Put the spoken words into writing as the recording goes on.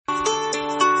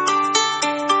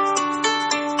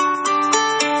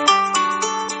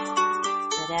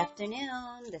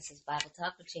afternoon. This is Bible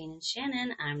Talk with Jane and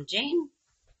Shannon. I'm Jane.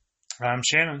 I'm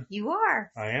Shannon. You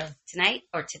are. I am.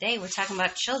 Today, we're talking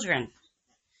about children.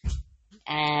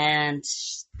 And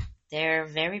they're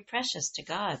very precious to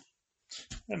God.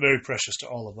 And very precious to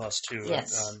all of us, too.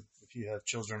 Yes. If you have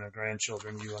children or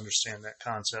grandchildren, you understand that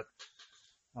concept.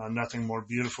 Nothing more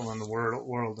beautiful in the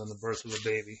world than the birth of a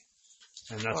baby.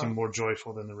 And nothing more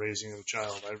joyful than the raising of a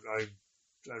child. I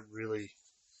really,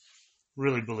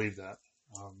 really believe that.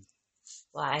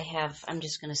 I'm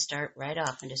just going to start right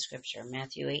off into Scripture,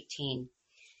 Matthew 18.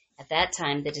 At that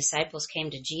time, the disciples came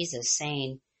to Jesus,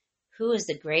 saying, "Who is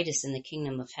the greatest in the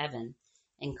kingdom of heaven?"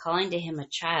 And calling to him a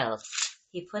child,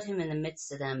 he put him in the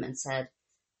midst of them and said,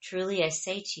 "Truly I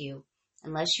say to you,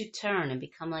 unless you turn and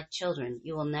become like children,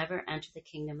 you will never enter the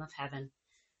kingdom of heaven.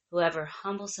 Whoever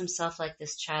humbles himself like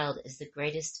this child is the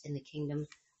greatest in the kingdom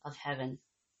of heaven.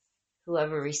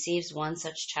 Whoever receives one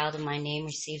such child in my name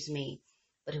receives me.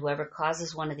 But whoever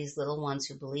causes one of these little ones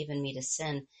who believe in me to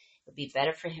sin, it would be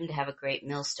better for him to have a great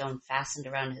millstone fastened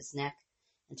around his neck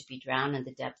and to be drowned in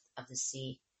the depth of the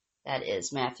sea." That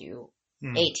is Matthew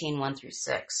 18, 1 through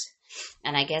 6.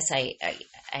 And I guess I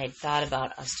had thought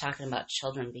about us talking about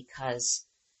children because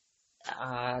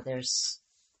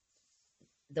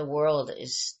the world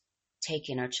is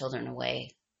taking our children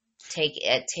away.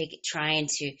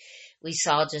 We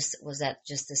saw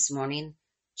just this morning,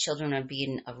 children are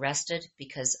being arrested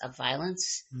because of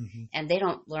violence, and they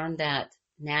don't learn that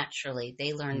naturally.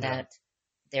 They learn that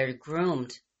they're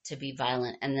groomed to be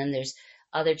violent, and then there's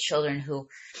other children who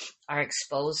are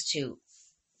exposed to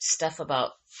stuff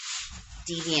about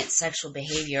deviant sexual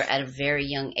behavior at a very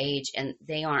young age, and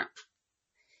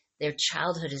their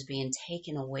childhood is being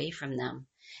taken away from them.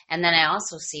 And then I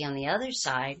also see on the other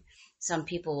side, some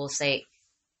people will say,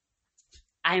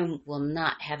 "I will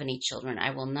not have any children.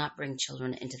 I will not bring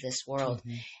children into this world."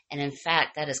 And in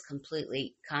fact, that is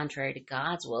completely contrary to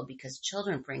God's will, because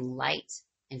children bring light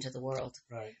into the world.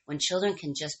 Right. When children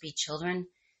can just be children,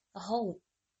 the whole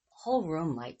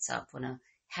room lights up when a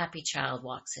happy child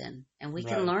walks in, and we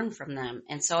can learn from them.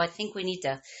 And so I think we need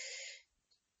to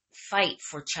fight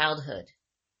for childhood.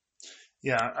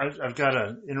 Yeah, I've got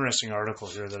an interesting article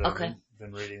here that I've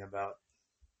been reading about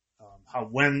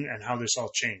how this all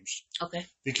changed. Okay.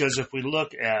 Because if we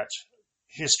look at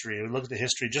history,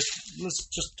 let's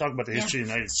just talk about the history of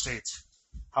the United States,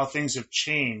 how things have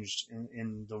changed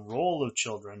in the role of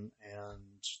children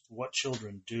and what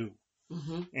children do.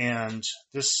 And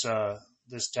this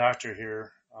doctor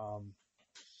here,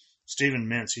 Stephen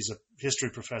Mintz, he's a history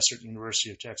professor at the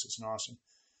University of Texas in Austin.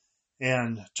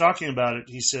 And talking about it,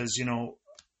 he says,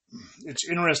 it's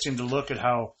interesting to look at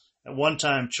how at one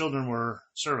time children were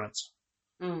servants.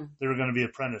 They were going to be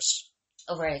apprentices.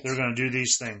 Oh, right. They were going to do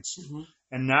these things.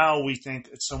 And now we think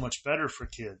it's so much better for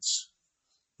kids.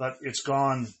 But it's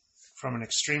gone from an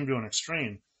extreme to an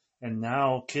extreme. And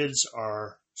now kids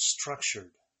are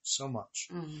structured so much.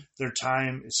 Their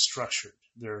time is structured.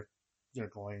 They're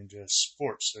going to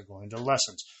sports. They're going to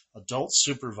lessons. Adults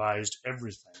supervised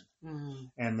everything.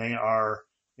 And they are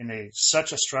in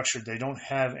such a structure, they don't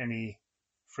have any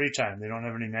free time. They don't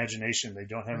have any imagination. They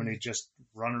don't have any just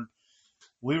run.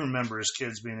 We remember as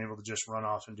kids being able to just run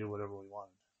off and do whatever we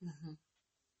wanted.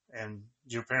 And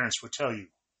your parents would tell you,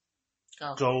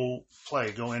 go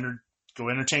play, go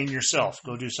entertain yourself,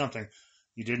 go do something.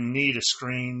 You didn't need a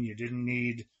screen. You didn't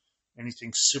need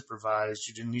anything supervised.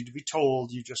 You didn't need to be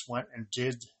told. You just went and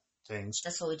did things.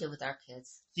 That's what we did with our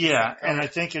kids. Yeah, and I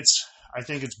think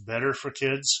it's better for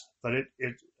kids, but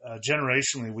it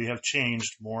generationally we have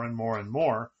changed more and more and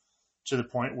more to the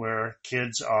point where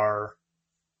kids are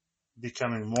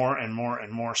becoming more and more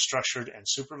and more structured and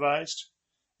supervised,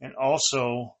 and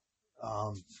also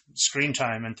screen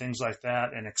time and things like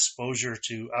that, and exposure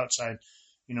to outside.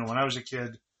 When I was a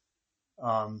kid,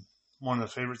 one of the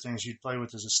favorite things you'd play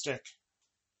with is a stick.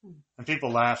 And people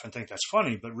laugh and think that's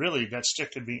funny, but really that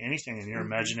stick could be anything, and your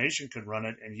imagination could run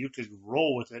it, and you could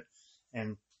roll with it,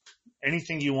 and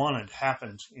anything you wanted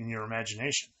happened in your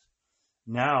imagination.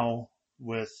 Now,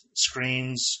 with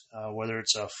screens, whether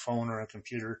it's a phone or a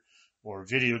computer or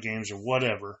video games or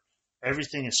whatever,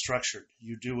 everything is structured.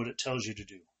 You do what it tells you to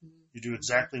do. You do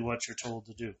exactly what you're told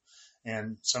to do.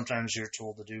 And sometimes you're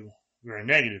told to do very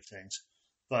negative things.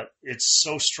 But it's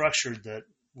so structured that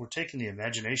we're taking the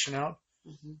imagination out.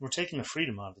 We're taking the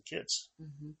freedom out of the kids.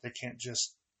 They can't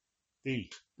just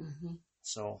be.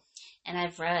 So. And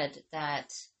I've read that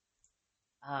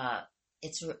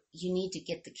you need to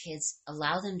get the kids,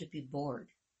 allow them to be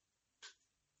bored.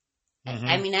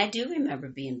 I mean, I do remember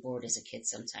being bored as a kid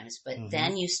sometimes, but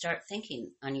then you start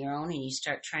thinking on your own and you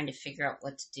start trying to figure out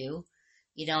what to do.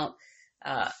 You don't,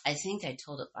 I think I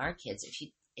told our kids,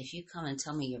 if you come and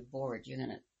tell me you're bored,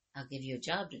 I'll give you a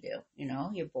job to do.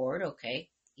 You're bored, okay,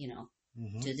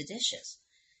 Mm-hmm. do the dishes.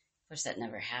 Of course, that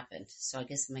never happened. So I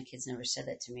guess my kids never said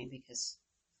that to me because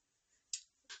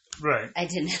Right.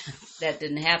 that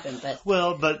didn't happen.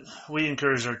 But we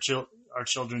encourage our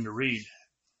children to read,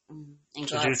 and to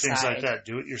go do outside. things like that.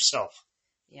 Do it yourself.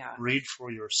 Yeah. Read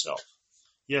for yourself.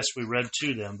 Yes, we read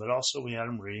to them, but also we had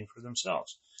them reading for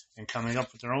themselves and coming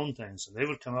up with their own things. And they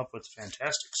would come up with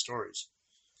fantastic stories.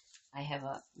 I have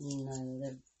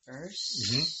another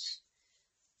verse. Mm-hmm.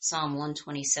 Psalm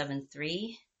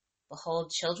 127:3.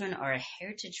 Behold, children are a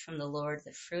heritage from the Lord,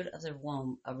 the fruit of their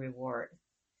womb, a reward.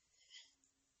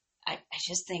 I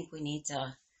just think we need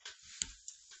to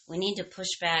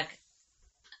push back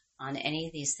on any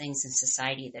of these things in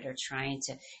society that are trying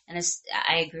to, and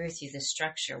I agree with you, the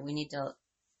structure,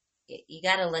 you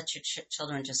got to let your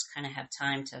children just kind of have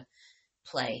time to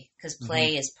play, because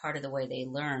play is part of the way they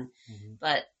learn. Mm-hmm.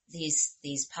 But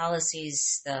these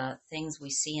policies, the things we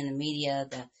see in the media,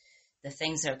 the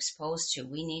things they're exposed to,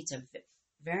 we need to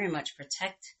very much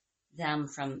protect them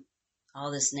from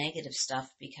all this negative stuff,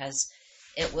 because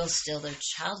it will steal their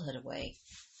childhood away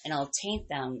and it'll taint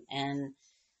them. And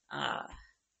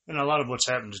a lot of what's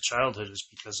happened to childhood is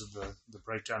because of the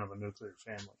breakdown of a nuclear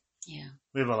family. Yeah.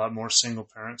 We have a lot more single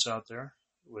parents out there,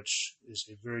 which is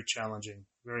a very challenging,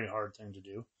 very hard thing to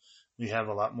do. We have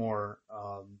a lot more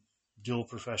dual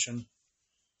profession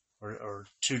or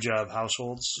two-job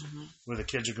households where the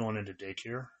kids are going into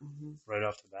daycare right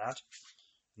off the bat.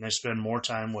 And they spend more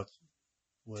time with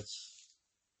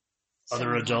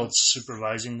other adults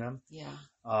supervising them. Yeah.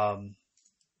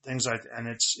 Things like, and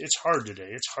it's hard today.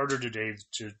 It's harder today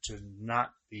to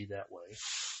not be that way.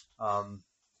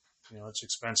 It's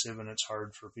expensive and it's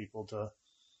hard for people to,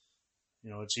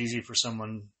 it's easy for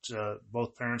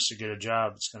both parents to get a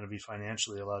job. It's going to be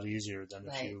financially a lot easier than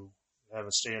if you have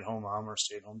a stay-at-home mom or a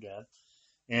stay-at-home dad.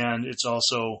 And it's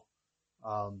also,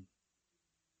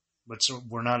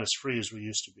 we're not as free as we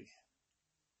used to be.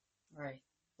 Right.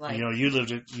 You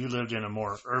lived in a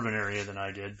more urban area than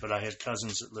I did, but I had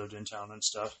cousins that lived in town and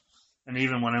stuff. And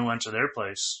even when I went to their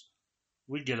place,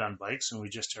 we'd get on bikes and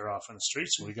we'd just tear off in the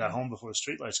streets, and we got home before the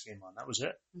streetlights came on. That was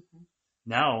it. Mm-hmm.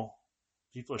 Now,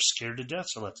 people are scared to death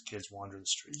to let the kids wander the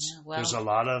streets. Yeah, there's a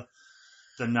lot of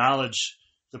the knowledge.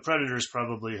 The predators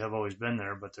probably have always been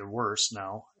there, but they're worse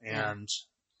now. And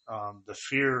the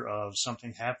fear of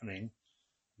something happening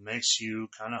makes you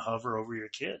kind of hover over your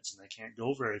kids, and they can't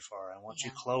go very far. I want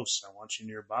you close. I want you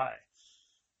nearby.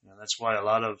 That's why a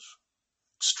lot of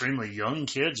extremely young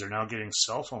kids are now getting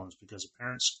cell phones, because the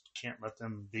parents can't let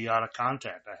them be out of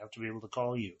contact. I have to be able to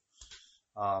call you.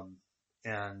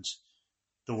 And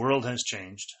the world has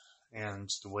changed, and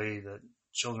the way that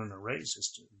children are raised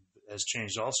has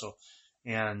changed also.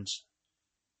 And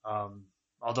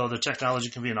although the technology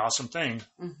can be an awesome thing,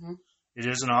 it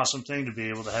is an awesome thing to be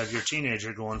able to have your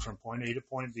teenager going from point A to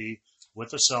point B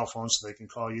with a cell phone so they can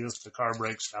call you if the car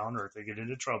breaks down or if they get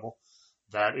into trouble.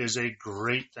 That is a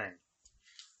great thing.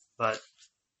 But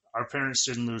our parents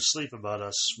didn't lose sleep about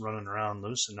us running around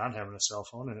loose and not having a cell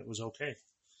phone, and it was okay.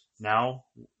 Now,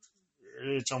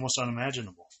 it's almost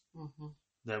unimaginable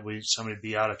that somebody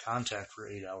be out of contact for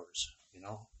 8 hours,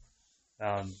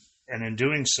 and in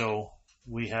doing so,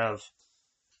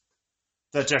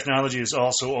 that technology has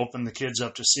also opened the kids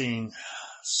up to seeing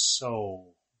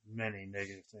so many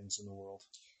negative things in the world.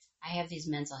 I have these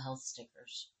mental health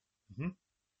stickers,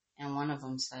 and one of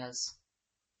them says,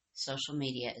 social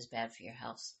media is bad for your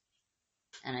health.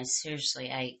 And I seriously,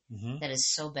 that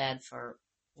is so bad for,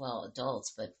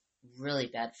 adults, but really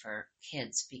bad for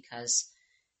kids, because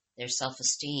their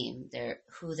self-esteem,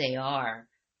 who they are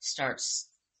starts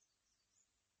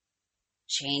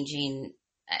changing.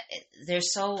 They're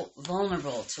so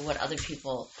vulnerable to what other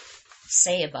people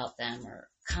say about them or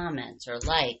comment or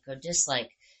like or dislike.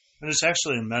 And it's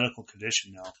actually a medical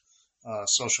condition now.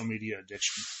 Social media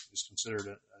addiction is considered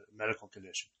a medical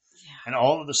condition. Yeah. And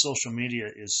all of the social media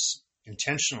is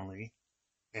intentionally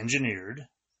engineered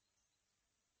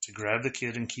to grab the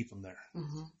kid and keep them there.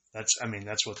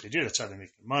 That's what they do. That's how they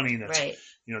make their money.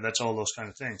 That's all those kind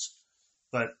of things.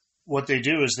 But what they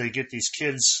do is they get these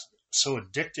kids so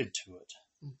addicted to it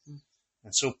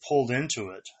and so pulled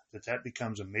into it that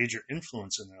becomes a major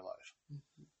influence in their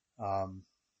life.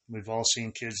 We've all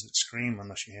seen kids that scream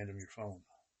unless you hand them your phone.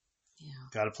 Yeah.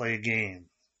 Got to play a game.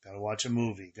 Got to watch a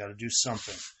movie. Got to do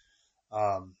something.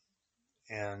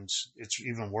 And it's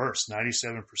even worse.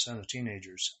 97% of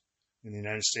teenagers in the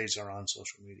United States are on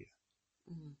social media.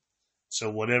 So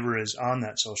whatever is on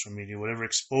that social media, whatever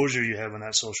exposure you have on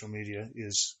that social media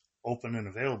is open and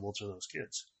available to those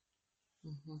kids.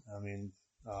 Mm-hmm. I mean,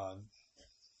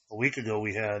 a week ago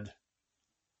we had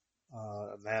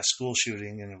a mass school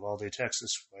shooting in Uvalde,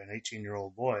 Texas, by an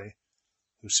 18-year-old boy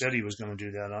who said he was going to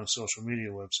do that on a social media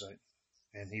website,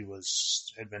 and he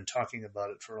had been talking about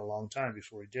it for a long time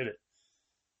before he did it,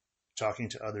 talking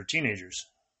to other teenagers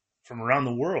from around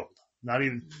the world. Not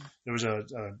even there was a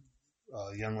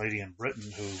young lady in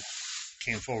Britain who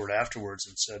came forward afterwards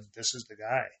and said, "This is the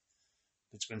guy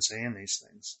that's been saying these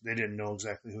things." They didn't know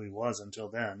exactly who he was until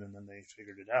then, and then they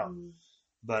figured it out. Mm-hmm.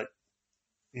 But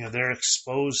they're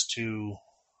exposed to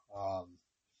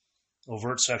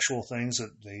overt sexual things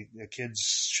that the kids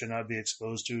should not be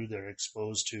exposed to. They're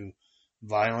exposed to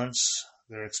violence.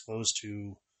 They're exposed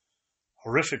to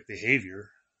horrific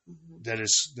behavior Mm-hmm. that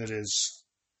is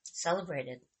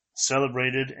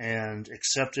celebrated and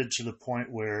accepted to the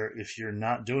point where if you're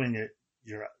not doing it,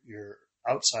 you're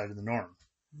outside of the norm.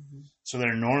 Mm-hmm. So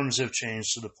their norms have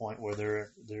changed to the point where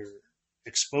their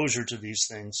exposure to these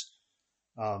things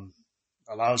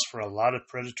allows for a lot of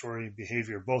predatory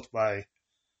behavior, both by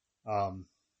child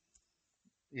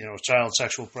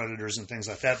sexual predators and things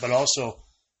like that, but also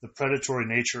the predatory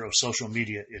nature of social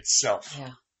media itself.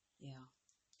 Yeah.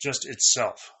 Just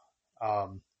itself.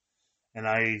 And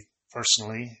I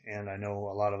personally, and I know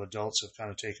a lot of adults have kind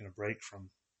of taken a break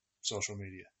from social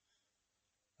media.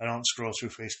 I don't scroll through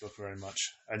Facebook very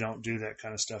much. I don't do that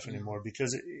kind of stuff anymore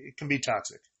because it can be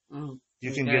toxic. Mm,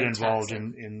 you can get involved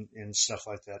in stuff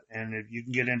like that. And if you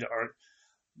can get into art,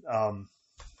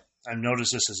 I've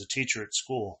noticed this as a teacher at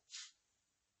school.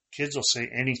 Kids will say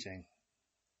anything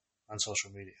on social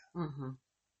media. Mm-hmm.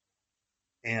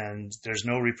 And there's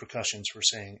no repercussions for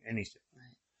saying anything.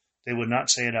 Right. They would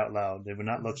not say it out loud. They would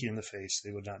not look you in the face.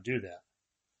 They would not do that.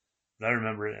 But I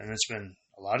remember it, and it's been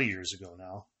a lot of years ago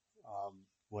now,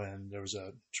 when there was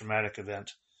a traumatic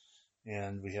event,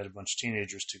 and we had a bunch of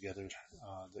teenagers together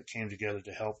that came together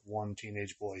to help one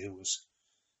teenage boy who was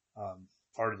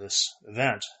part of this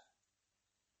event.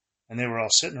 And they were all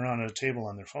sitting around at a table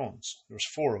on their phones. There was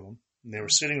 4 of them, and they were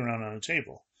sitting around on a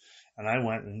table. And I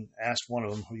went and asked one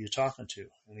of them, "Who are you talking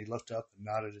to?" And he looked up and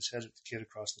nodded his head at the kid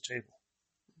across the table.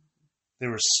 They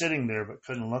were sitting there but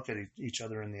couldn't look at each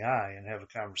other in the eye and have a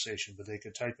conversation, but they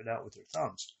could type it out with their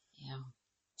thumbs. Yeah.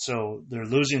 So they're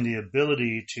losing the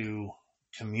ability to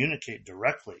communicate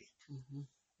directly. Mm-hmm.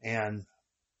 And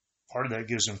part of that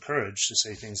gives them courage to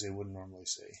say things they wouldn't normally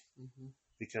say Mm-hmm.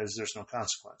 because there's no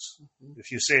consequence. Mm-hmm.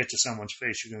 If you say it to someone's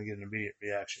face, you're going to get an immediate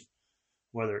reaction.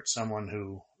 Whether it's someone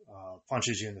who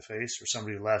punches you in the face or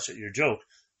somebody who laughs at your joke,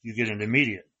 you get an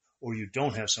immediate. Or you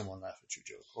don't have someone laugh at your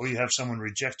joke. Or you have someone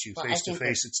reject you face to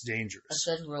face. It's dangerous.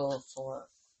 A good rule for,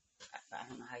 I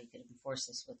don't know how you could enforce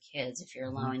this with kids if you're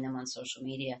allowing them on social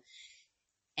media.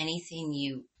 Anything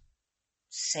you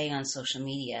say on social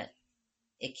media,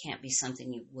 it can't be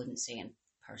something you wouldn't say in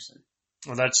person.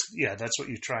 Well, that's what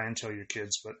you try and tell your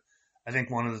kids. But I think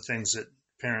one of the things that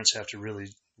parents have to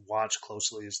really watch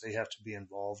closely is they have to be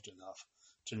involved enough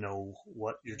to know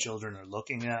what your children are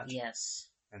looking at. Yes.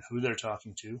 And who they're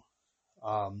talking to.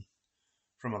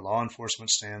 From a law enforcement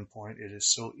standpoint, it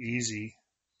is so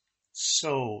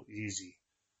easy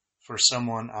for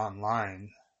someone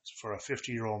online, for a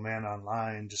 50-year-old man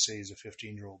online to say he's a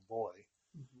 15-year-old boy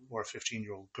mm-hmm. or a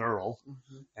 15-year-old girl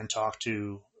mm-hmm. and talk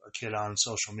to a kid on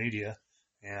social media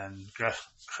and grab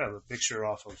a picture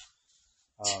off of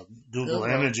Google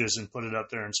Images and put it up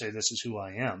there and say, "This is who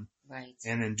I am." Right.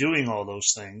 And in doing all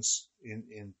those things,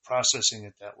 in processing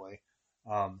it that way,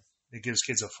 it gives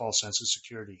kids a false sense of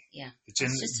security. Yeah.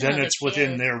 It's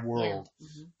within their world, yeah.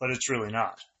 Mm-hmm. but it's really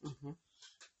not. Mm-hmm.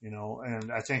 And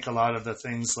I think a lot of the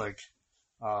things like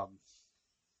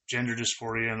gender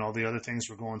dysphoria and all the other things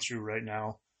we're going through right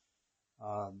now.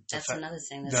 That's another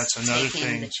thing. That's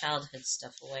taking the childhood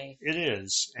stuff away. It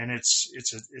is, and it's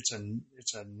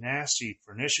a nasty,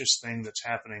 pernicious thing that's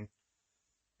happening,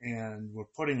 and we're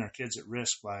putting our kids at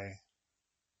risk by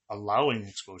allowing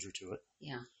exposure to it.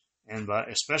 Yeah. And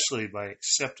especially by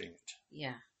accepting it.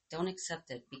 Yeah, don't accept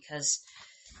it because,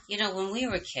 when we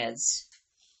were kids,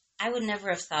 I would never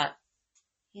have thought,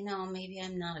 maybe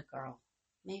I'm not a girl.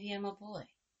 Maybe I'm a boy.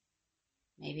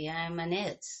 Maybe I'm an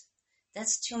it.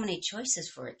 That's too many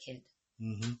choices for a kid.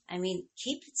 Mm-hmm. I mean,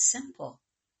 keep it simple.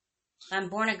 If I'm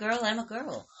born a girl, I'm a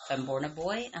girl. If I'm born a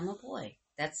boy, I'm a boy.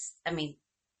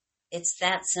 It's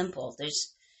that simple.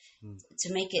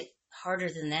 To make it harder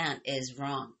than that is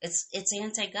wrong. It's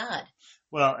anti-God.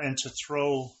 Well, and to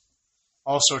throw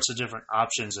all sorts of different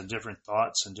options and different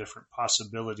thoughts and different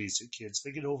possibilities at kids,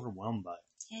 they get overwhelmed by it.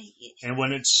 Yeah. And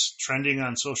when it's trending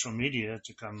on social media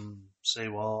to come say,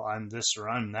 well, I'm this or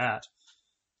I'm that,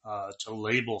 to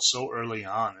label so early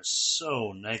on is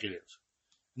so negative.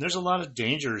 And there's a lot of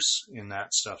dangers in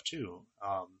that stuff too.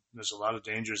 There's a lot of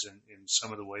dangers in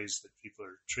some of the ways that people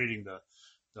are treating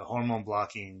the hormone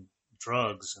blocking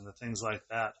drugs and the things like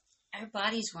that. Our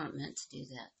bodies weren't meant to do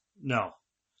that. No.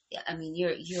 I mean,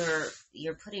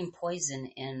 you're putting poison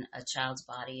in a child's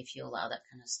body if you allow that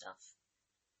kind of stuff.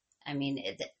 I mean,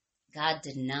 God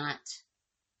did not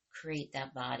create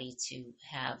that body to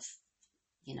have,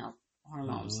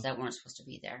 hormones that weren't supposed to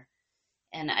be there.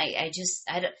 And I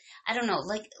don't know,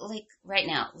 like right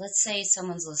now, let's say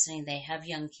someone's listening, they have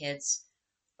young kids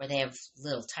or they have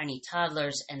little tiny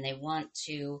toddlers and they want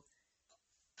to,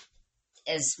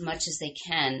 as much as they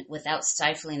can, without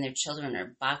stifling their children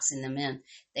or boxing them in,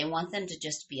 they want them to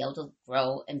just be able to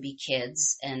grow and be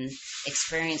kids and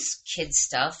experience kid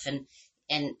stuff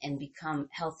and become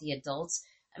healthy adults.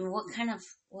 I mean, what kind of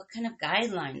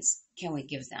guidelines can we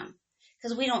give them?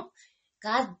 Because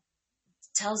God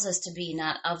tells us to be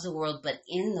not of the world, but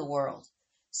in the world.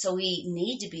 So we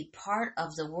need to be part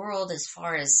of the world as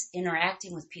far as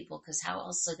interacting with people, because how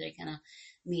else are they going to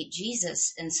meet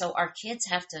Jesus? And so our kids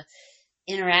have to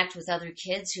interact with other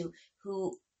kids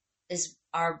who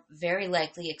are very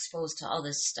likely exposed to all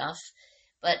this stuff.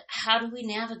 But how do we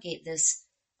navigate this,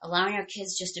 allowing our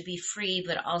kids just to be free,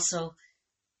 but also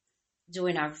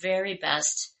doing our very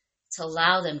best to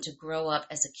allow them to grow up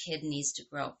as a kid needs to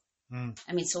grow?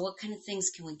 I mean, so what kind of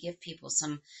things can we give people?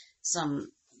 Some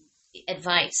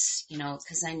advice,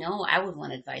 because I know I would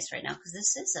want advice right now, because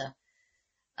this is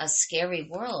a scary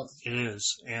world. It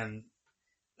is. And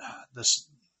the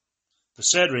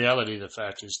sad reality of the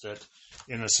fact is that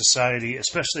in a society,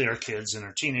 especially our kids and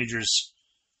our teenagers,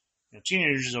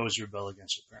 teenagers always rebel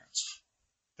against their parents.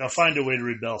 They'll find a way to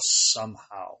rebel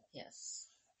somehow. Yes.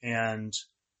 And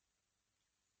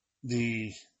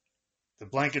the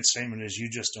blanket statement is, you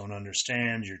just don't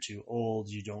understand, you're too old,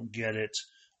 you don't get it.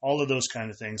 All of those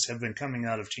kind of things have been coming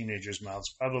out of teenagers'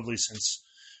 mouths probably since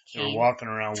they were walking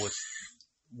around with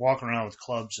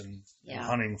clubs and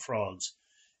hunting frogs.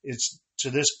 It's to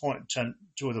this point, to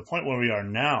the point where we are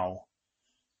now.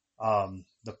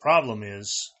 The problem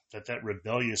is that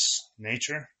rebellious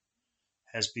nature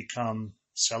has become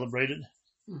celebrated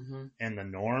and the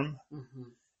norm. Mm-hmm.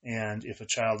 And if a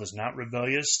child is not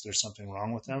rebellious, there's something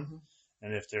wrong with them. Mm-hmm.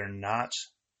 And if they're not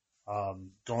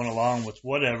going along with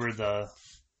whatever the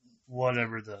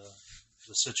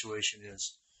situation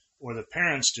is, or the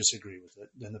parents disagree with it,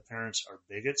 then the parents are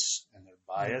bigots and they're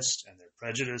biased and they're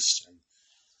prejudiced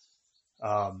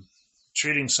and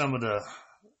treating some of the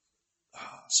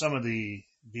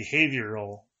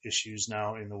behavioral issues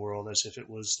now in the world as if it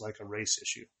was like a race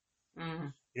issue. Mm-hmm.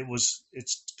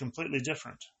 It's completely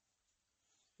different.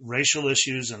 Racial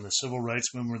issues and the civil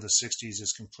rights movement of the 60s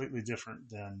is completely different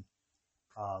than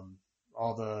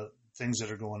all the things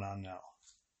that are going on now.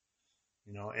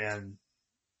 And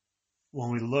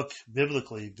when we look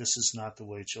biblically, this is not the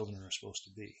way children are supposed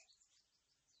to be.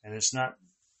 And it's not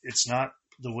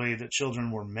the way that children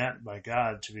were meant by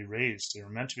God to be raised. They were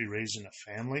meant to be raised in a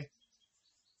family.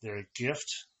 They're a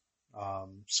gift.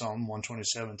 Psalm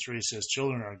 127:3 says,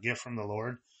 children are a gift from the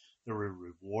Lord. They're a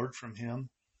reward from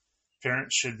Him.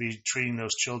 Parents should be treating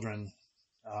those children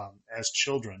as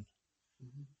children,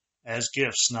 as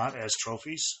gifts, not as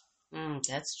trophies.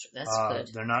 That's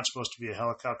good. They're not supposed to be a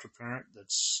helicopter parent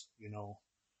that's,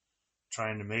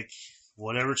 trying to make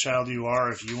whatever child you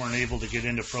are. If you weren't able to get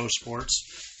into pro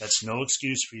sports, that's no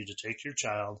excuse for you to take your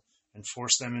child and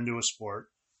force them into a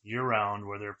sport year-round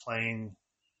where they're playing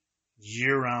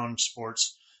year-round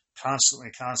sports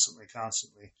constantly.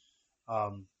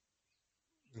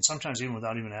 And sometimes even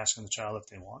without even asking the child if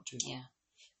they want to. Yeah.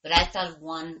 But I thought of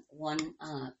one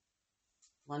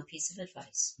piece of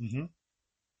advice. Mm-hmm.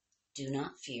 Do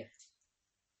not fear.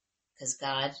 Because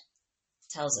God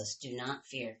tells us, do not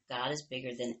fear. God is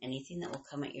bigger than anything that will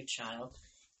come at your child.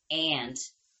 And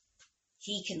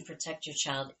He can protect your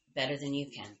child better than you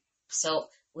can. So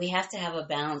we have to have a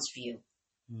balanced view.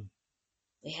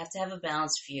 We have to have a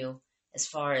balanced view as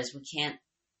far as we can't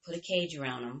put a cage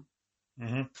around them.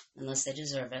 Mm-hmm. Unless they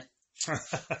deserve it.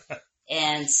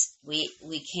 And we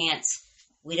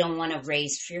don't want to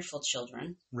raise fearful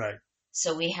children. Right.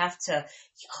 So we have to,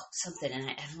 something, and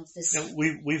I don't know if this...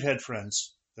 We've had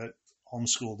friends that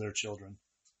homeschooled their children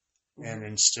and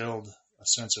instilled a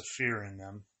sense of fear in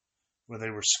them where they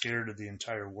were scared of the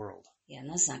entire world. Yeah, and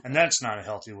that's not good. And that's not a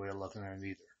healthy way of looking at it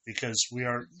either, because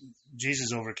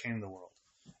Jesus overcame the world.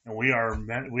 And we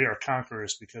are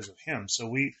conquerors because of Him. So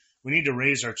we need to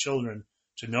raise our children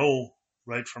to know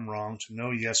right from wrong, to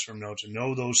know yes from no, to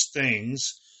know those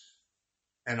things,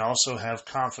 and also have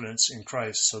confidence in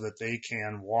Christ so that they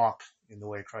can walk in the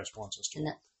way Christ wants us to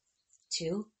walk.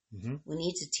 Two, Mm-hmm. We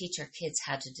need to teach our kids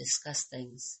how to discuss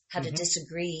things, how to Mm-hmm.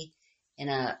 disagree in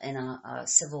a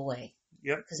civil way.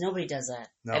 Yep. Because nobody does that.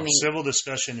 No, I mean, civil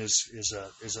discussion is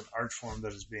an art form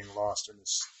that is being lost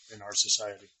in our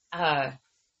society.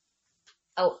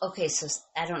 okay. So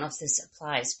I don't know if this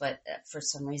applies, but for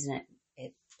some reason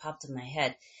it popped in my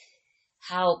head.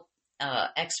 How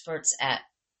experts at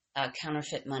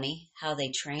counterfeit money, how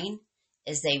they train,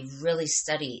 is they really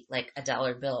study like a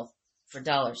dollar bill for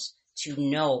dollars to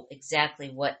know exactly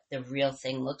what the real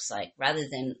thing looks like, rather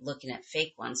than looking at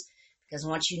fake ones. Because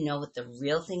once you know what the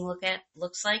real thing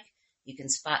looks like, you can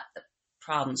spot the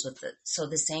problems with it. So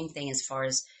the same thing as far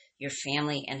as your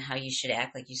family and how you should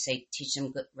act, like you say, teach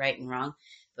them good, right and wrong.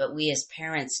 But we as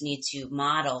parents need to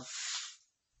model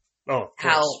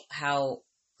how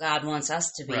God wants us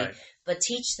to be, right. but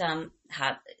teach them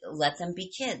how, let them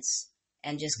be kids,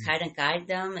 and just kind of guide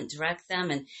them and direct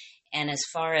them. And as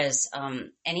far as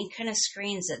any kind of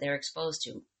screens that they're exposed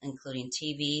to, including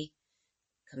TV,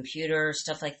 computer,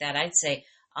 stuff like that, I'd say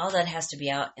all that has to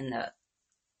be out in the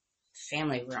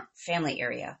family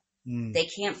area. They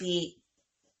can't be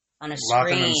on a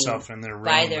locking screen themselves in their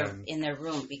room in their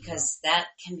room, because that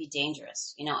can be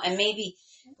dangerous, And maybe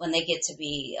when they get to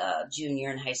be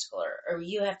junior in high school, or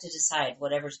you have to decide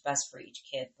whatever's best for each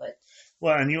kid. But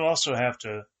and you also have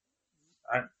to.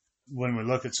 When we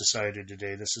look at society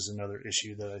today, this is another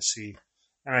issue that I see,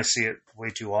 and I see it way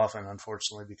too often,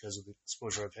 unfortunately, because of the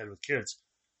exposure I've had with kids.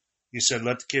 You said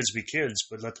let the kids be kids,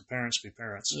 but let the parents be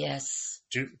parents. yes,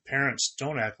 Parents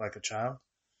don't act like a child.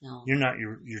 no, You're not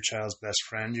your child's best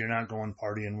friend. You're not going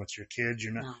partying with your kids.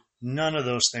 You're not. no. None of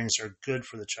those things are good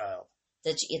for the child.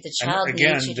 The child and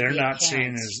again, needs you to they're be not a seeing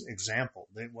parent. as example.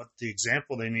 What the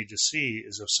example they need to see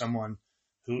is of someone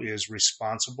who is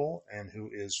responsible and who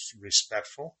is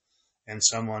respectful, and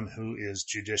someone who is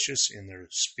judicious in their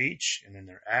speech and in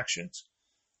their actions.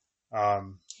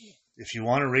 If you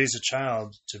want to raise a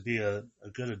child to be a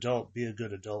good adult, be a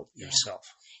good adult yourself.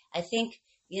 I think,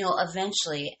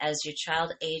 eventually as your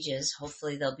child ages,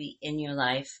 hopefully they'll be in your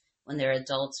life when they're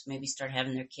adults, maybe start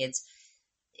having their kids.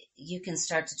 You can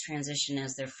start to transition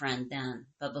as their friend then.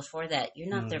 But before that, you're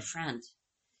not their friend.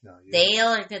 No,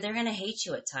 they're going to hate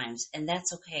you at times, and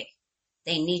that's okay.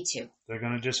 They need to. They're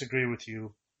going to disagree with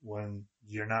you when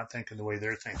you're not thinking the way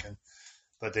they're thinking,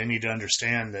 but they need to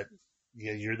understand that,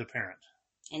 you're the parent.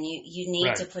 And you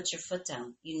need to put your foot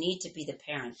down. You need to be the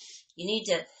parent. You need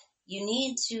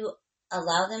to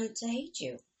allow them to hate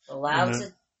you.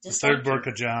 The third book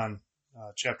of John,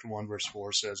 chapter 1, verse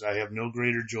 4 says, I have no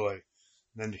greater joy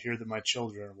than to hear that my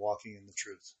children are walking in the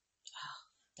truth.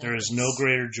 There is no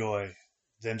greater joy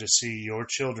than to see your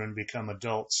children become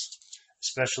adults.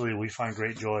 Especially, we find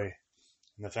great joy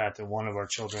in the fact that one of our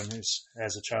children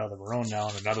has a child of her own now,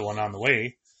 and another one on the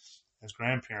way as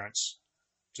grandparents.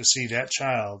 To see that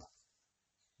child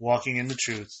walking in the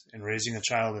truth and raising a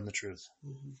child in the truth.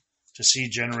 Mm-hmm. To see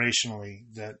generationally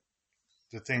that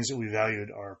the things that we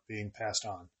valued are being passed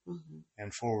on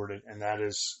and forwarded, and that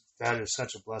is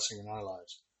such a blessing in our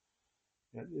lives.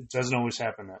 It doesn't always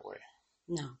happen that way.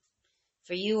 No.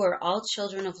 For you are all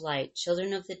children of light,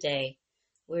 children of the day.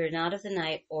 We are not of the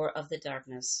night or of the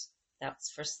darkness.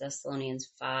 That's 1 Thessalonians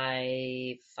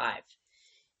 5:5.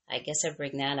 I guess I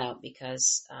bring that out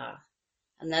because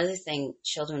another thing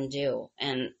children do,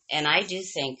 and I do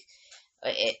think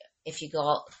if you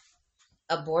go,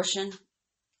 abortion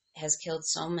has killed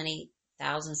so many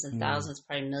thousands and thousands,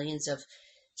 probably millions of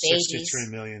babies.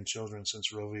 63 million children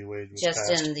since Roe v. Wade was just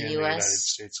passed in the U.S. United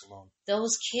States alone.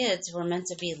 Those kids were meant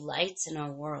to be lights in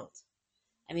our world.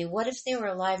 I mean, what if they were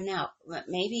alive now?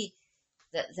 Maybe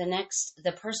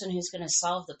the person who's going to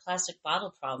solve the plastic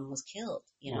bottle problem was killed,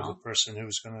 Or the person who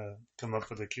was going to come up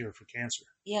with a cure for cancer.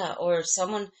 Yeah, or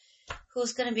someone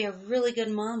who's going to be a really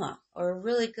good mama or a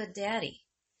really good daddy.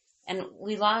 And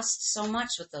we lost so much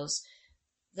with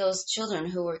those children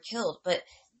who were killed. But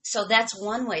so that's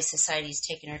one way society's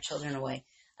taking our children away.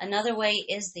 Another way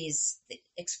is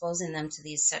exposing them to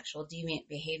these sexual deviant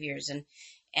behaviors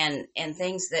and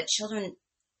things that children,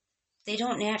 they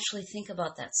don't naturally think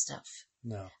about that stuff.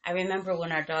 No. I remember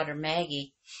when our daughter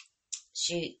Maggie,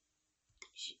 she's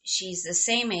the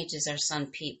same age as our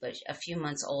son Pete, but a few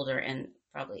months older, and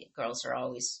probably girls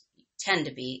tend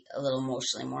to be a little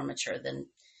emotionally more mature than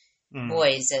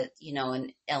boys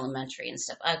in elementary and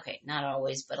stuff. Okay, not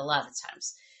always, but a lot of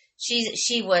times.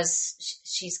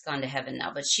 She's gone to heaven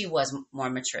now, but she was more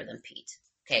mature than Pete.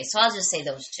 Okay, so I'll just say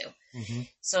those two. Mm-hmm.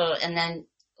 So, and then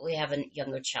we have a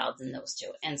younger child than those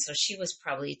two. And so she was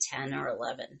probably 10 or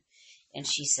 11. And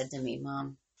she said to me,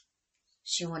 Mom,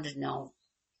 she wanted to know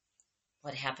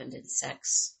what happened in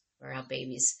sex or how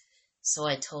babies. So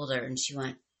I told her, and she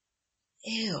went,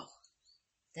 ew.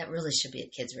 That really should be a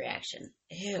kid's reaction.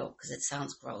 Ew, because it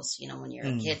sounds gross, when you're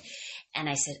a kid. And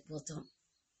I said, well,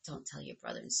 don't tell your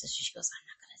brother and sister. She goes, I'm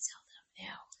not going to tell them.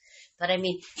 Ew. But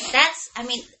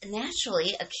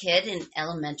naturally, a kid in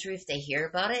elementary, if they hear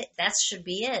about it, that should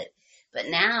be it. But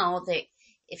now,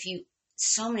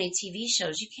 so many TV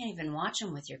shows, you can't even watch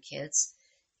them with your kids.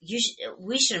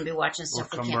 We shouldn't be watching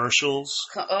stuff. Or commercials.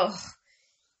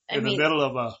 The middle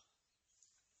of a...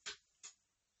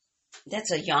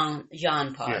 That's a yawn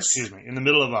pause. Yeah, excuse me. In the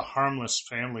middle of a harmless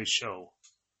family show,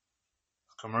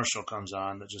 a commercial comes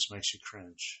on that just makes you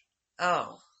cringe.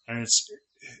 Oh. And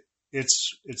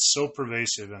it's so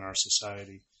pervasive in our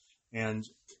society, and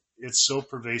it's so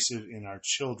pervasive in our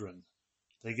children.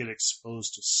 They get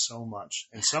exposed to so much,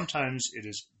 and sometimes it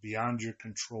is beyond your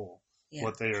control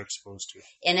what they are exposed to.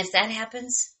 And if that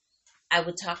happens, I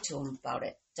would talk to them about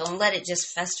it. Don't let it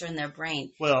just fester in their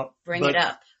brain. Well, bring it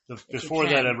up. Before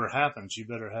that ever happens, you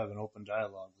better have an open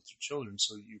dialogue with your children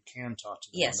so that you can talk to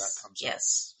them when that comes up.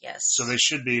 Yes. So they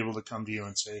should be able to come to you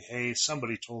and say, hey,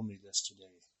 somebody told me this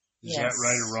today. Is that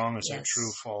right or wrong? Is that true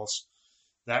or false?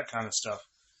 That kind of stuff.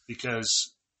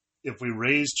 Because if we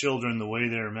raise children the way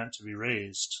they're meant to be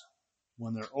raised,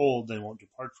 when they're old, they won't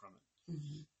depart from it.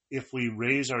 Mm-hmm. If we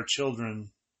raise our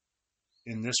children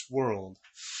in this world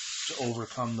to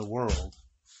overcome the world,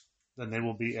 then they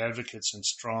will be advocates and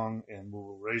strong, and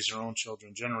will raise their own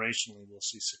children. Generationally, we'll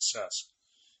see success.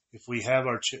 If we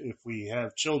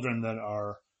have children that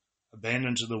are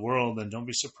abandoned to the world, then don't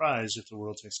be surprised if the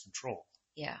world takes control.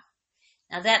 Yeah.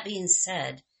 Now, that being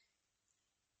said,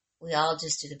 we all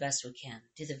just do the best we can.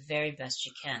 Do the very best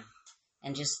you can.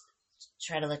 And just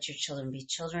try to let your children be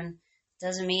children.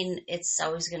 Doesn't mean it's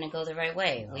always going to go the right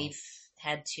way. No. We've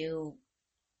had to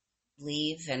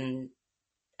leave, and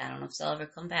I don't know if they'll ever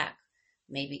come back.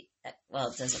 Maybe,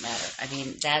 well, it doesn't matter.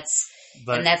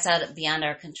 That's out beyond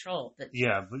our control. But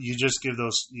you just give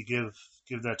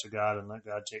that to God and let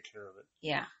God take care of it.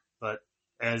 Yeah. But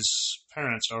as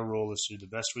parents, our role is to do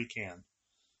the best we can,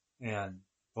 and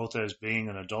both as being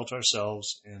an adult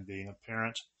ourselves and being a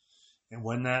parent. And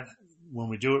when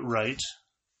we do it right,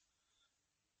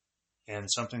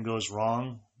 and something goes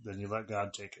wrong, then you let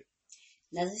God take it.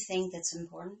 Another thing that's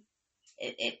important,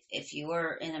 if you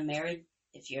are in a married,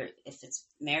 if it's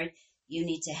married, you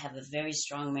need to have a very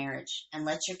strong marriage and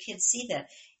let your kids see that.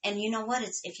 And you know what?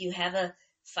 If you have a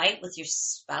fight with your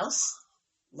spouse,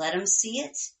 let them see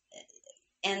it,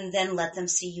 and then let them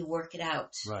see you work it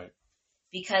out. Right.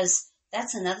 Because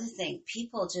that's another thing.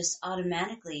 People just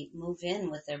automatically move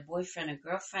in with their boyfriend or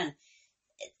girlfriend.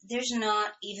 There's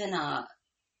not even a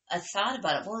thought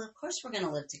about it. Well, of course we're going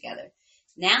to live together.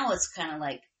 Now it's kind of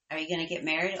like, are you going to get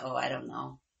married? Oh, I don't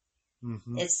know.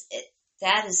 Mm-hmm.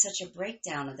 That is such a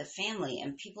breakdown of the family,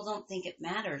 and people don't think it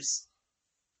matters,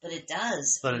 but it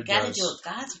does. But you've got to do it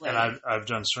God's way. And I've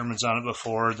done sermons on it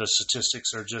before. The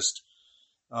statistics are just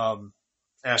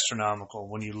astronomical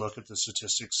when you look at the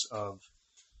statistics of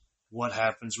what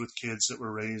happens with kids that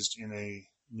were raised in a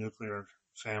nuclear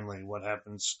family. What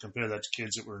happens, compare that to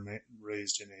kids that were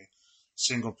raised in a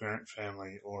single-parent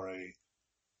family or a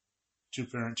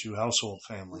two-parent, two-household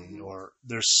family. Mm-hmm. Or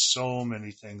there's so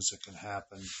many things that can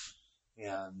happen.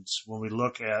 And when we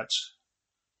look at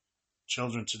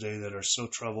children today that are so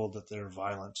troubled that they're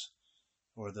violent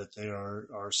or that they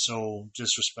are so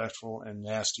disrespectful and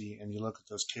nasty, and you look at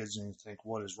those kids and you think,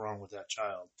 what is wrong with that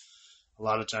child? A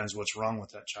lot of times what's wrong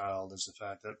with that child is the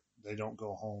fact that they don't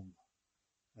go home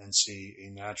and see a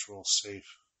natural,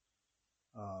 safe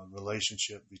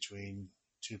relationship between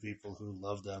two people who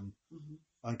love them mm-hmm.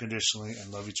 unconditionally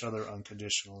and love each other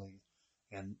unconditionally.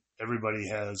 And everybody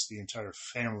has the entire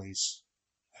family's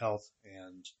health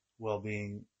and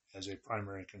well-being as a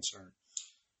primary concern.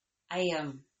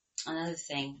 Another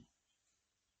thing,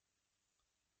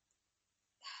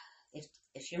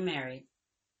 if you're married,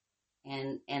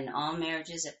 and all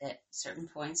marriages at certain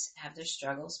points have their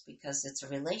struggles because it's a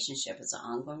relationship, it's an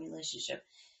ongoing relationship.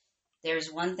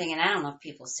 There's one thing, and I don't know if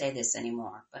people say this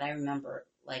anymore, but I remember,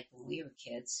 like, when we were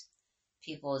kids,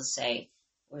 people would say,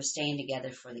 we're staying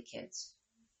together for the kids.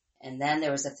 And then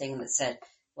there was a thing that said,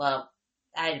 well,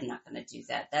 I'm not going to do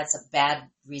that. That's a bad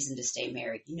reason to stay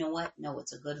married. You know what? No,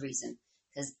 it's a good reason.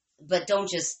 But don't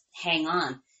just hang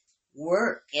on.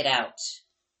 Work it out.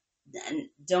 And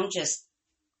don't just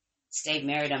stay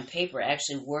married on paper.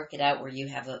 Actually work it out where you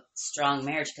have a strong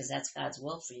marriage, because that's God's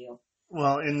will for you.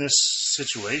 Well, in this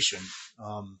situation,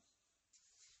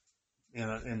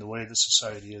 in the way the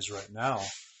society is right now,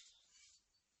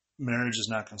 marriage is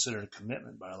not considered a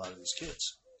commitment by a lot of these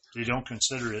kids. They don't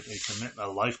consider it a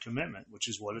life commitment, which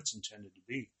is what it's intended to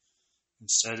be.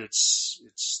 Instead, it's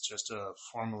just a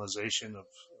formalization of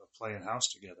playing house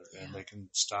together, and they can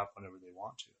stop whenever they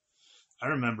want to. I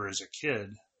remember as a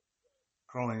kid,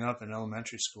 growing up in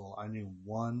elementary school, I knew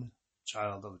one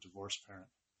child of a divorced parent.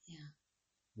 Yeah.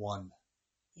 One.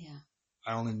 Yeah.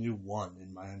 I only knew one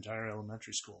in my entire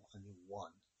elementary school. I knew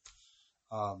one.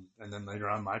 And then later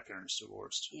on, my parents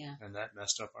divorced. Yeah. And that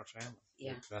messed up our family.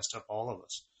 Yeah. It messed up all of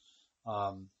us.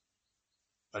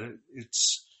 But it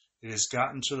has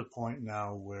gotten to the point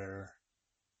now where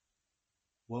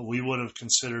what we would have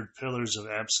considered pillars of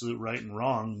absolute right and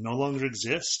wrong no longer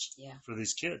exist for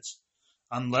these kids.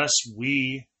 Unless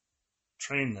we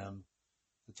train them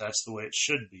that that's the way it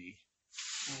should be,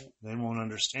 right. They won't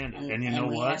understand it. And you know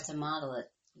what? We have to model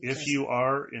it. If you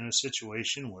are in a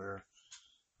situation where,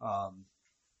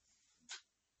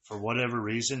 for whatever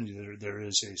reason, there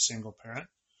is a single parent,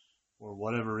 or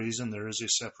whatever reason there is a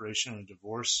separation and a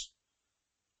divorce,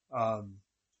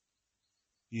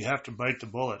 you have to bite the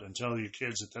bullet and tell your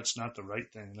kids that that's not the right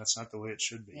thing and that's not the way it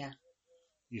should be. Yeah.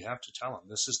 You have to tell them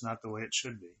this is not the way it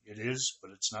should be. It is,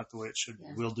 but it's not the way it should be.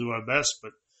 We'll do our best,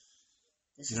 but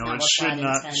it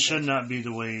should not be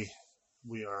the way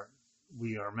we are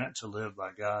meant to live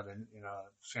by God in a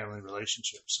family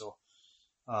relationship. So,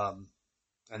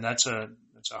 and that's a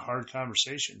hard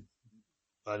conversation,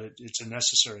 but it's a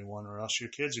necessary one, or else your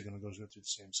kids are going to go through the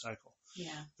same cycle.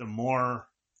 Yeah. The more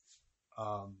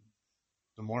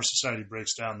society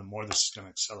breaks down, the more this is going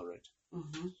to accelerate.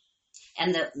 Mm-hmm.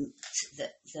 And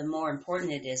the more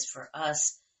important it is for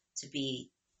us to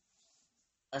be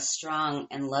a strong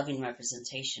and loving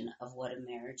representation of what a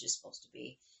marriage is supposed to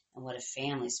be and what a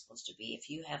family is supposed to be. If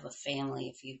you have a family,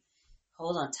 if you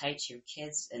hold on tight to your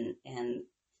kids and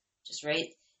just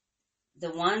rate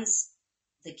the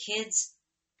kids,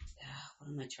 what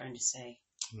am I trying to say?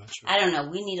 I'm not sure. I don't know.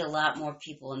 We need a lot more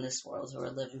people in this world who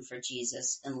are living for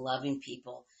Jesus and loving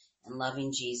people and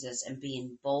loving Jesus and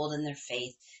being bold in their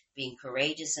faith, being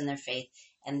courageous in their faith.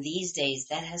 And these days,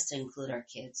 that has to include our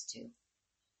kids too.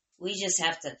 We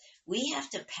have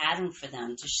to pattern for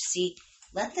them to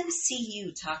let them see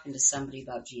you talking to somebody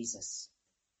about Jesus.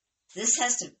 This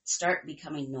has to start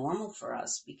becoming normal for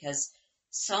us because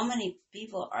so many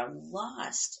people are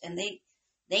lost and they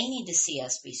need to see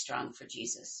us be strong for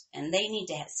Jesus, and they need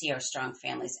to see our strong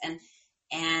families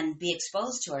and be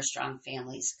exposed to our strong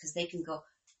families because they can go,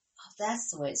 oh, that's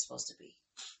the way it's supposed to be.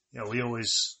 Yeah, it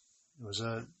was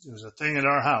a thing at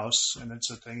our house, and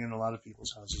it's a thing in a lot of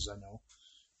people's houses I know,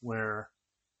 where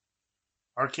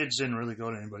our kids didn't really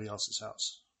go to anybody else's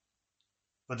house,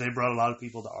 but they brought a lot of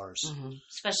people to ours. Mm-hmm.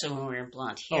 Especially when we were in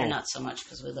Blount. Here, not so much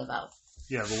because we live out.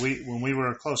 Yeah, but when we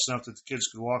were close enough that the kids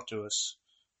could walk to us,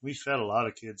 we fed a lot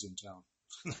of kids in town.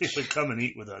 They would come and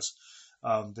eat with us.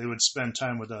 They would spend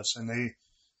time with us, and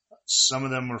some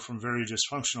of them were from very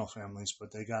dysfunctional families,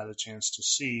 but they got a chance to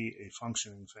see a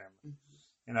functioning family.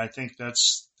 Mm-hmm. And I think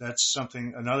that's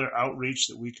something, another outreach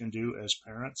that we can do as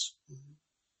parents, mm-hmm.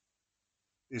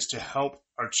 is to help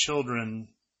our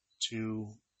children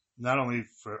to, not only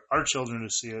for our children to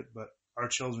see it, but our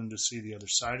children to see the other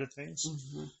side of things,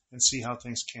 mm-hmm. and see how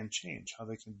things can change, how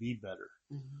they can be better.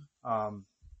 Mm-hmm.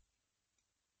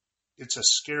 It's a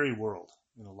scary world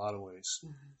in a lot of ways.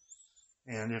 Mm-hmm.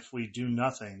 And if we do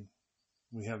nothing,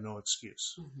 we have no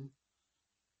excuse. Mm-hmm.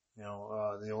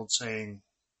 The old saying,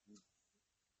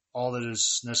 all that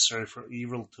is necessary for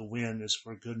evil to win is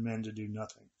for good men to do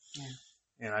nothing. Yeah.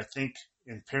 And I think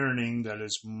in parenting that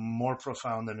is more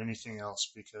profound than anything else,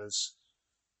 because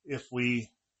if we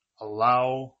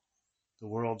allow the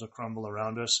world to crumble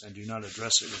around us and do not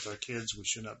address it with our kids, we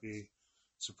should not be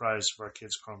surprised if our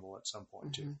kids crumble at some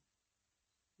point, mm-hmm. too.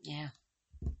 Yeah.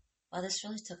 Well, this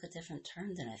really took a different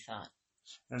turn than I thought.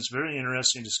 And it's a very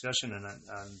interesting discussion, and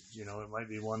it might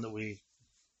be one that we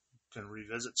can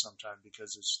revisit sometime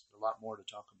because there's a lot more to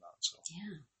talk about. So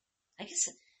yeah, I guess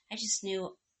I just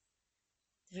knew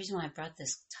the reason why I brought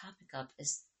this topic up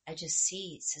is I just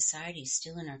see society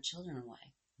stealing our children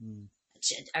away. Mm.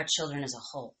 Our children as a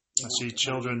whole. I see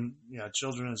children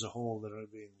as a whole that are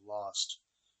being lost,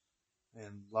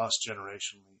 and lost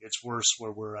generationally. It's worse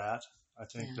where we're at, I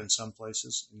think, than some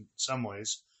places in some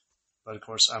ways. But of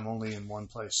course, I'm only in one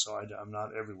place, so I'm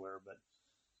not everywhere. But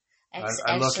I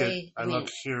look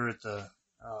here at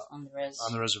on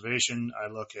the reservation.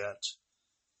 I look at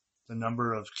the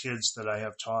number of kids that I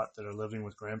have taught that are living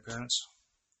with grandparents.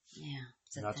 Yeah,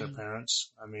 not their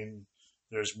parents. I mean,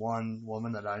 there's one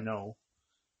woman that I know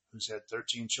who's had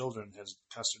 13 children, has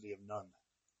custody of none,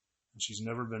 and she's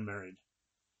never been married.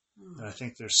 Oh. And I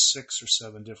think there's 6 or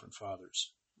 7 different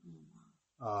fathers.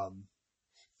 Oh, wow.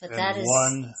 But that is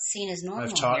seen as normal.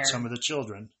 I've taught here. some of the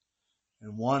children,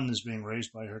 And one is being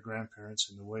raised by her grandparents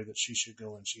in the way that she should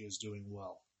go, and she is doing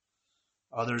well.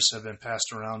 Others have been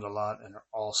passed around a lot and are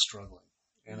all struggling.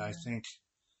 And I think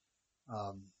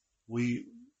we,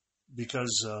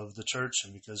 because of the church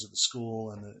and because of the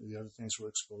school and the other things we're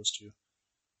exposed to,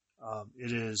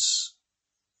 it is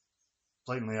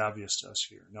blatantly obvious to us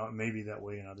here. Now, it may be that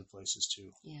way in other places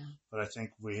too. Yeah. But I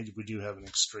think we do have an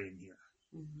extreme here.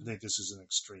 Mm-hmm. I think this is an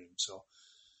extreme. So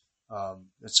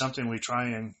it's something we try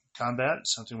and combat,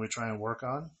 something we try and work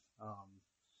on.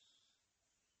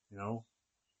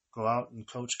 Go out and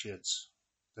coach kids.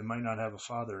 They might not have a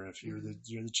father. If you're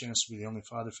the chance to be the only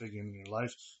father figure in your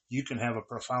life, you can have a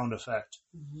profound effect.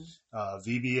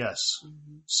 VBS,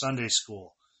 Sunday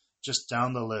school, just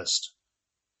down the list.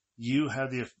 You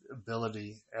have the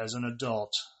ability as an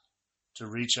adult to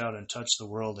reach out and touch the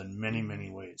world in many, many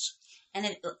ways.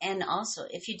 And also,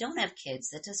 if you don't have kids,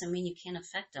 that doesn't mean you can't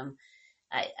affect them.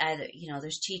 Either,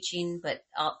 there's teaching, but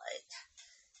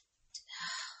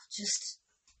just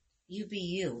you be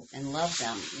you and love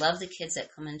them. Love the kids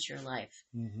that come into your life.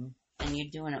 Mm-hmm. And you're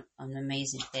doing an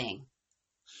amazing thing.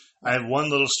 I have one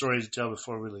little story to tell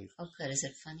before we leave. Oh, good. Is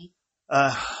it funny?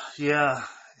 Yeah.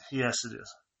 Yes, it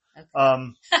is. Okay.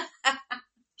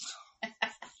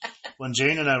 When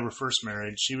Jane and I were first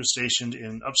married, she was stationed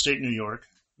in upstate New York.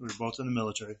 We were both in the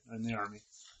military, in the Army.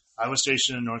 I was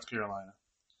stationed in North Carolina.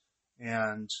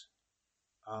 And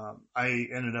I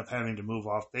ended up having to move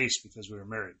off base because we were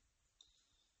married.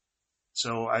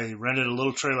 So I rented a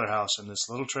little trailer house in this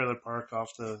little trailer park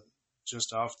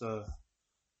just off the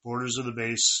borders of the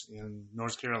base in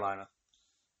North Carolina.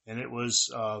 And it was,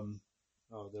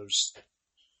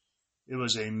 it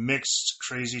was a mixed,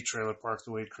 crazy trailer park,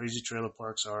 the way crazy trailer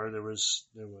parks are. There was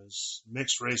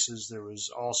mixed races. There was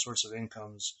all sorts of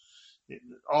incomes,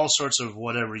 all sorts of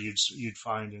whatever you'd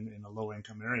find in a low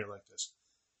income area like this.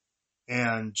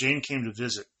 And Jane came to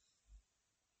visit.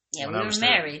 Yeah, we were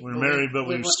married. We were married, but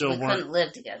we still weren't. Couldn't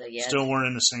live together yet. Still weren't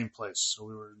in the same place. So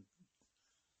we were in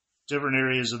different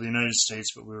areas of the United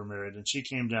States, but we were married. And she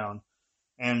came down,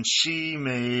 and she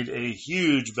made a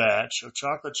huge batch of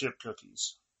chocolate chip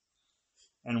cookies,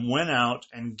 and went out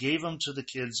and gave them to the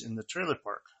kids in the trailer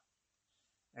park,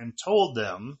 and told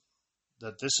them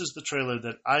that this is the trailer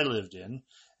that I lived in,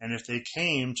 and if they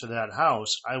came to that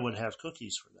house, I would have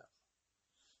cookies for them.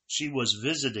 She was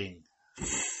visiting.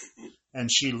 And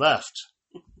she left.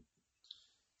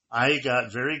 I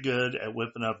got very good at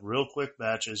whipping up real quick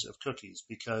batches of cookies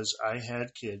because I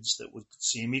had kids that would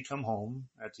see me come home.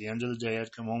 At the end of the day,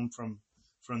 I'd come home from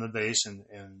the base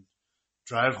and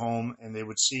drive home, and they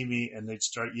would see me, and they'd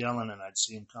start yelling, and I'd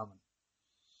see them coming.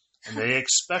 And they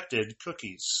expected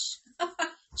cookies.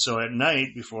 So at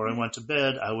night, before I went to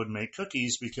bed, I would make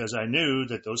cookies because I knew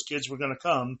that those kids were going to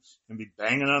come and be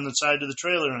banging on the side of the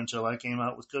trailer until I came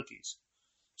out with cookies.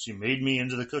 She made me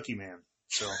into the cookie man.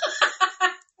 So,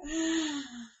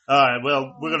 all right.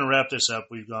 Well, we're going to wrap this up.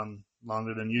 We've gone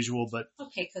longer than usual, but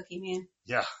okay, cookie man.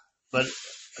 Yeah, but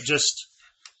just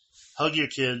hug your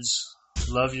kids,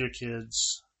 love your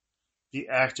kids, be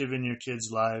active in your kids'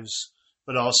 lives,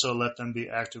 but also let them be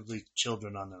actively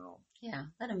children on their own. Yeah,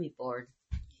 let them be bored.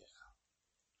 Yeah.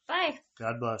 Bye.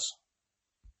 God bless.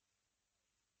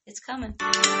 It's coming.